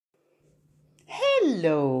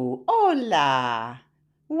Hello, hola.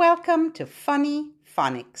 Welcome to Funny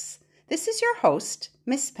Phonics. This is your host,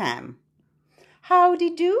 Miss Pam.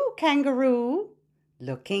 Howdy do, kangaroo.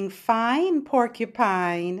 Looking fine,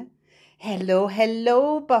 porcupine. Hello,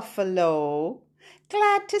 hello, buffalo.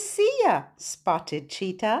 Glad to see ya, spotted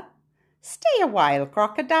cheetah. Stay a while,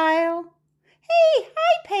 crocodile. Hey,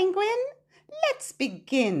 hi, penguin. Let's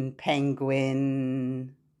begin,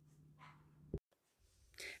 penguin.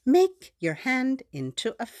 Make your hand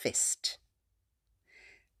into a fist.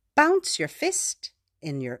 Bounce your fist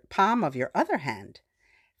in your palm of your other hand.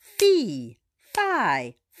 Fee,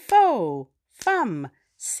 fi, fo, fum.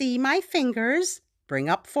 See my fingers? Bring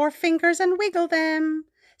up 4 fingers and wiggle them.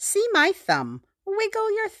 See my thumb?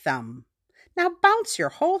 Wiggle your thumb. Now bounce your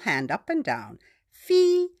whole hand up and down.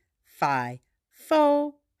 Fee, fi,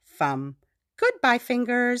 fo, fum. Goodbye,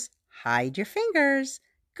 fingers. Hide your fingers.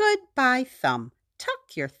 Goodbye, thumb.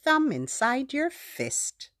 Tuck your thumb inside your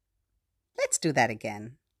fist. Let's do that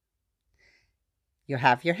again. You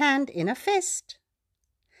have your hand in a fist.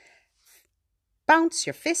 Bounce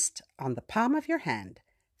your fist on the palm of your hand.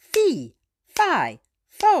 Fee, fi,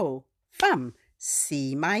 fo, fum.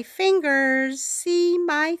 See my fingers, see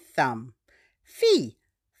my thumb. Fee,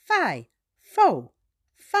 fi, fo,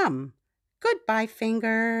 fum. Goodbye,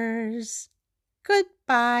 fingers.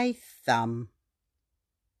 Goodbye, thumb.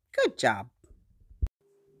 Good job.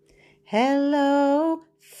 Hello,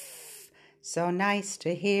 so nice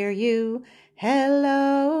to hear you.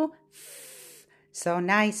 Hello, so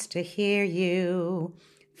nice to hear you.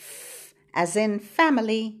 As in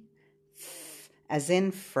family, as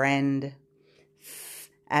in friend,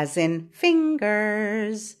 as in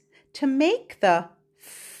fingers. To make the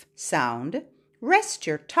sound, rest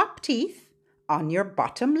your top teeth on your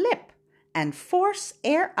bottom lip and force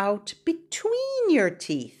air out between your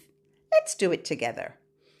teeth. Let's do it together.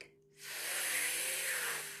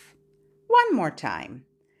 One more time.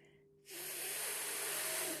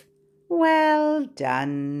 Well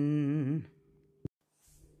done.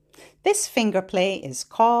 This finger play is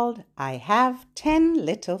called I Have 10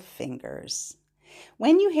 Little Fingers.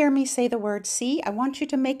 When you hear me say the word see, I want you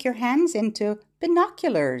to make your hands into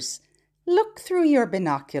binoculars. Look through your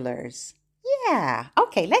binoculars. Yeah.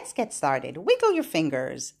 Okay, let's get started. Wiggle your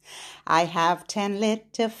fingers. I have 10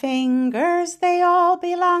 little fingers. They all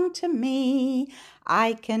belong to me.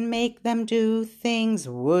 I can make them do things.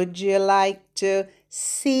 Would you like to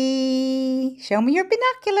see? Show me your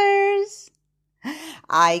binoculars.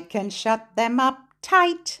 I can shut them up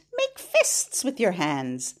tight. Make fists with your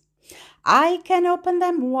hands. I can open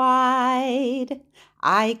them wide.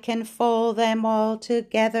 I can fold them all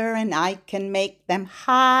together and I can make them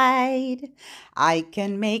hide. I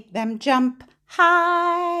can make them jump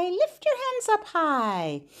high. Lift your hands up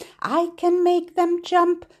high. I can make them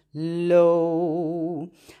jump low.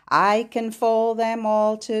 I can fold them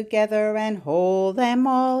all together and hold them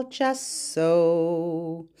all just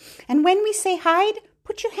so. And when we say hide,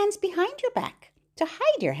 put your hands behind your back to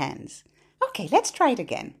hide your hands. Okay, let's try it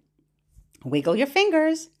again. Wiggle your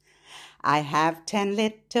fingers. I have 10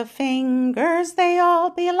 little fingers, they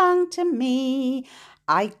all belong to me.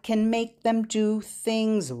 I can make them do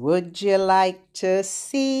things, would you like to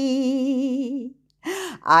see?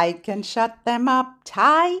 I can shut them up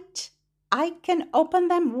tight. I can open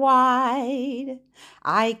them wide.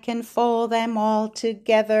 I can fold them all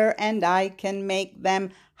together and I can make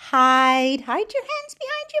them hide. Hide your hands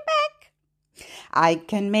behind your back. I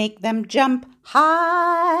can make them jump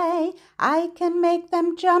high. I can make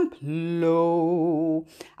them jump low.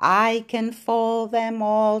 I can fold them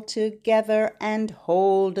all together and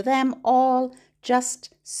hold them all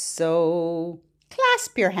just so.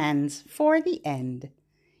 Clasp your hands for the end.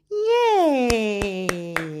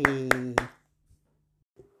 Yay!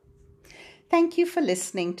 Thank you for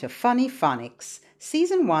listening to Funny Phonics.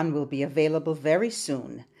 Season 1 will be available very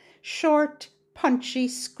soon. Short, punchy,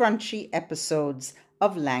 scrunchy episodes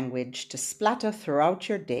of language to splatter throughout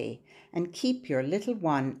your day and keep your little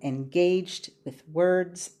one engaged with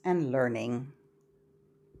words and learning.